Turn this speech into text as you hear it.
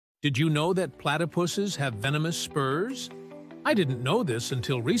Did you know that platypuses have venomous spurs? I didn't know this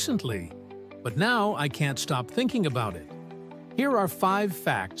until recently, but now I can't stop thinking about it. Here are 5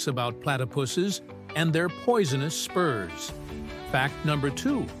 facts about platypuses and their poisonous spurs. Fact number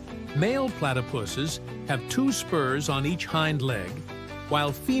 2. Male platypuses have 2 spurs on each hind leg,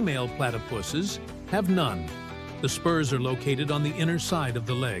 while female platypuses have none. The spurs are located on the inner side of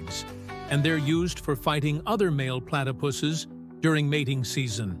the legs, and they're used for fighting other male platypuses during mating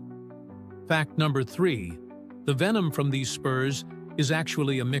season. Fact number 3. The venom from these spurs is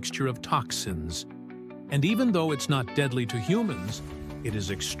actually a mixture of toxins, and even though it's not deadly to humans, it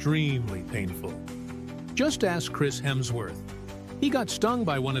is extremely painful. Just ask Chris Hemsworth. He got stung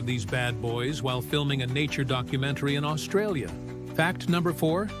by one of these bad boys while filming a nature documentary in Australia. Fact number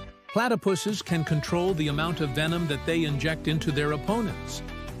 4. Platypuses can control the amount of venom that they inject into their opponents.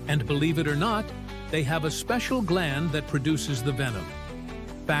 And believe it or not, they have a special gland that produces the venom.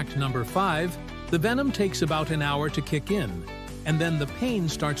 Fact number 5. The venom takes about an hour to kick in, and then the pain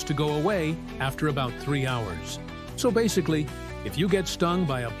starts to go away after about 3 hours. So basically, if you get stung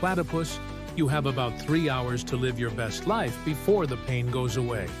by a platypus, you have about 3 hours to live your best life before the pain goes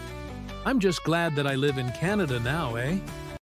away. I'm just glad that I live in Canada now, eh?